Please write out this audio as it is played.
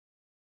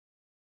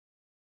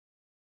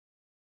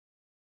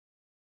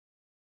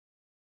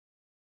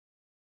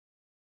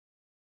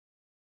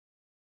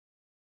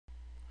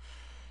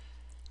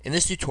In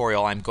this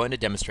tutorial, I'm going to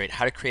demonstrate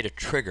how to create a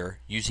trigger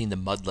using the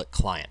Mudlet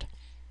client.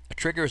 A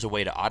trigger is a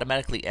way to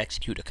automatically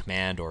execute a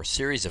command or a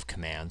series of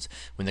commands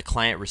when the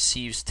client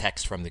receives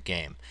text from the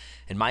game.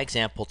 In my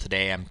example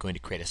today, I'm going to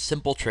create a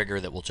simple trigger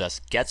that will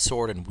just get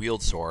sword and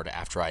wield sword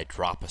after I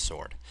drop a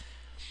sword.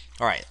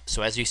 Alright,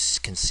 so as you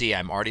can see,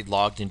 I'm already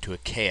logged into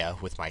Achaea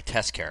with my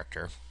test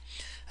character.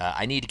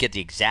 I need to get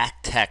the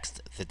exact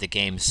text that the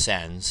game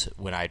sends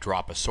when I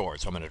drop a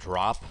sword. So I'm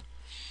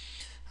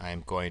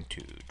going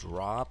to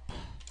drop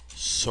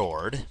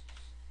sword.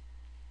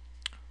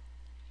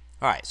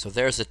 Alright, so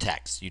there's the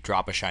text. You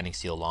drop a shining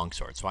steel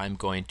longsword. So I'm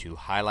going to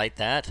highlight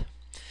that,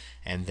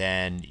 and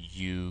then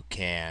you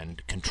can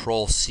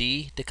Control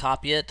C to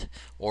copy it,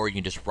 or you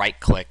can just right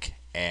click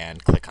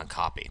and click on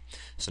copy.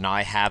 So now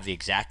I have the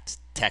exact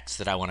text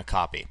that I want to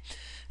copy.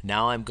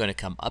 Now I'm going to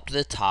come up to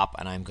the top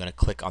and I'm going to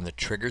click on the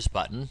triggers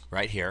button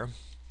right here,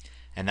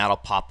 and that'll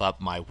pop up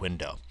my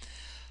window.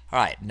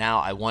 Alright, now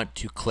I want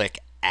to click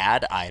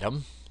add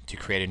item to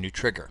create a new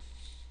trigger.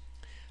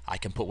 I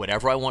can put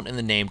whatever I want in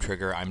the name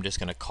trigger. I'm just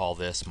going to call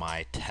this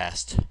my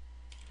test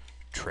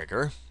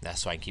trigger.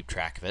 That's so I can keep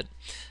track of it.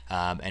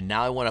 And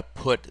now I want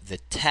to put the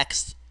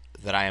text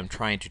that I am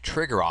trying to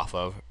trigger off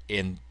of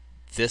in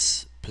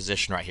this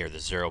position right here, the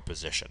 0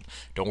 position.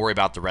 Don't worry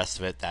about the rest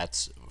of it.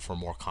 That's for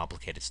more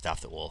complicated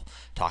stuff that we'll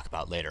talk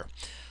about later.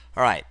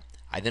 Alright,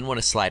 I then want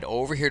to slide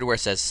over here to where it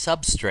says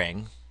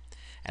substring,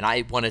 and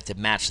I want it to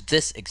match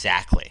this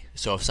exactly.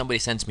 So if somebody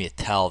sends me a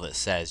tell that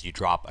says you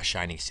drop a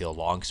shining steel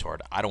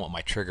longsword, I don't want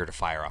my trigger to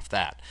fire off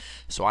that.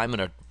 So I'm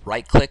going to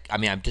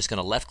I'm just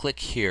going to left click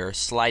here,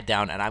 slide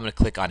down, and I'm going to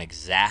click on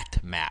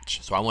exact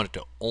match. So I want it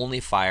to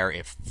only fire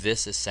if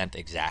this is sent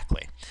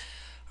exactly.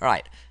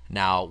 Alright,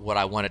 now what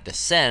I want it to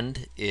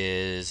send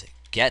is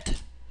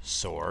get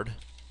sword,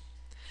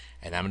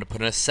 and I'm going to put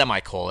in a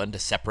semicolon to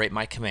separate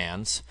my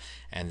commands,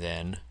 and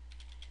then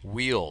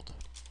wield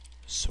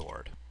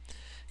sword.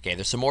 Okay,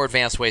 there's some more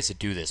advanced ways to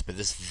do this, but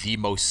this is the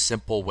most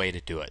simple way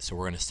to do it, so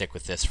we're going to stick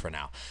with this for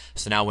now.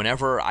 So now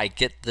whenever I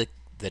get the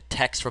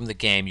text from the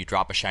game, you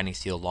drop a shining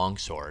steel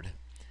longsword,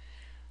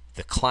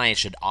 the client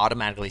should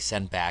automatically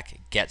send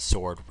back get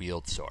sword,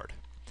 wield sword.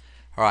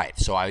 Alright,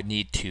 so I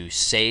need to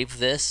save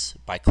this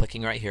by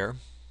clicking right here,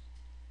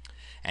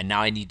 and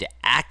now I need to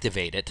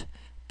activate it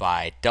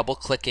by double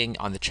clicking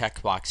on the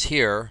checkbox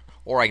here,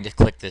 or I can just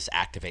click this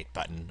activate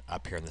button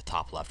up here in the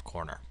top left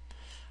corner.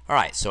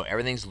 Alright, so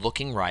everything's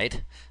looking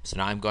right. So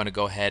now I'm going to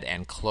go ahead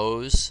and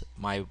close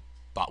my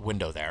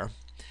window there, and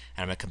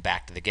I'm going to come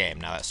back to the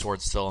game. Now that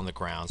sword's still on the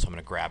ground, so I'm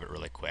going to grab it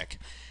really quick.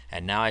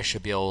 And now I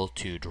should be able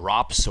to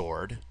drop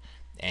sword,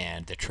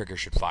 and the trigger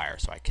should fire.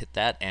 So I hit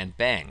that, and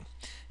bang.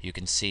 You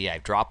can see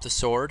I've dropped the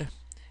sword,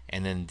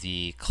 and then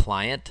the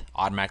client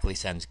automatically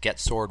sends get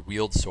sword,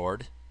 wield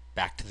sword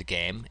back to the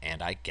game,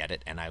 and I get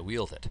it and I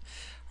wield it.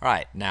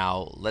 Alright,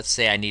 now let's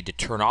say I need to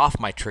turn off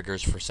my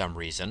triggers for some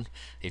reason.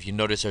 If you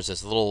notice, there's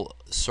this little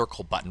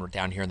circle button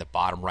down here in the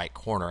bottom right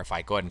corner. If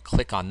I go ahead and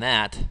click on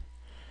that,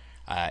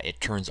 it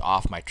turns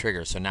off my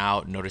trigger. So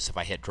now notice if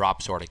I hit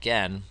drop sword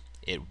again,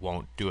 it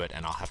won't do it,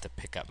 and I'll have to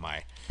pick up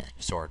my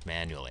sword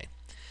manually.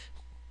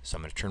 So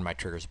I'm going to turn my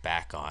triggers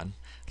back on.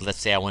 Let's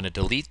say I want to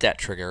delete that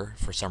trigger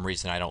for some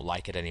reason. I don't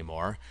like it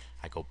anymore.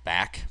 I go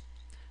back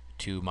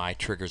to my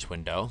triggers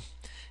window,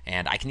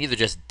 and I can either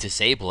just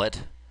disable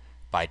it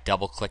by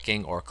double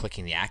clicking or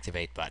clicking the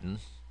activate button,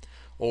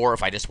 or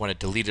if I just want to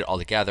delete it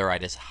altogether, I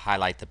just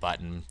highlight the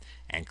button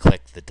and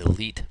click the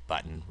delete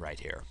button right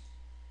here,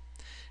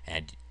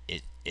 and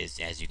it is,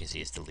 as you can see,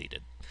 it's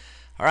deleted.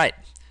 Alright,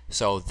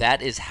 so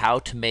that is how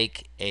to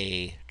make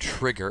a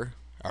trigger,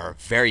 or a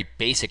very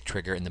basic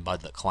trigger, in the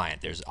Mudlet client.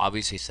 There's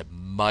obviously some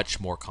much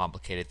more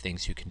complicated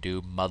things you can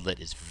do.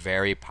 Mudlet is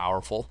very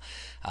powerful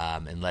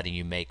in letting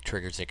you make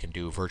triggers that can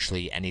do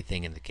virtually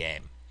anything in the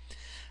game.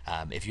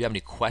 If you have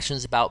any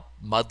questions about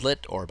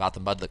Mudlet or about the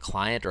Mudlet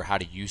client or how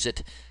to use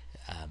it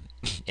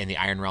in the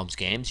Iron Realms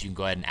games, you can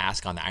go ahead and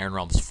ask on the Iron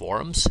Realms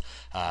forums,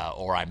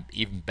 or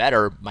even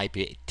better might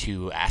be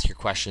to ask your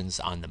questions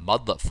on the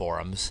Mudlet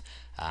forums,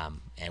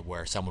 and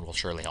where someone will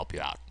surely help you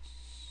out.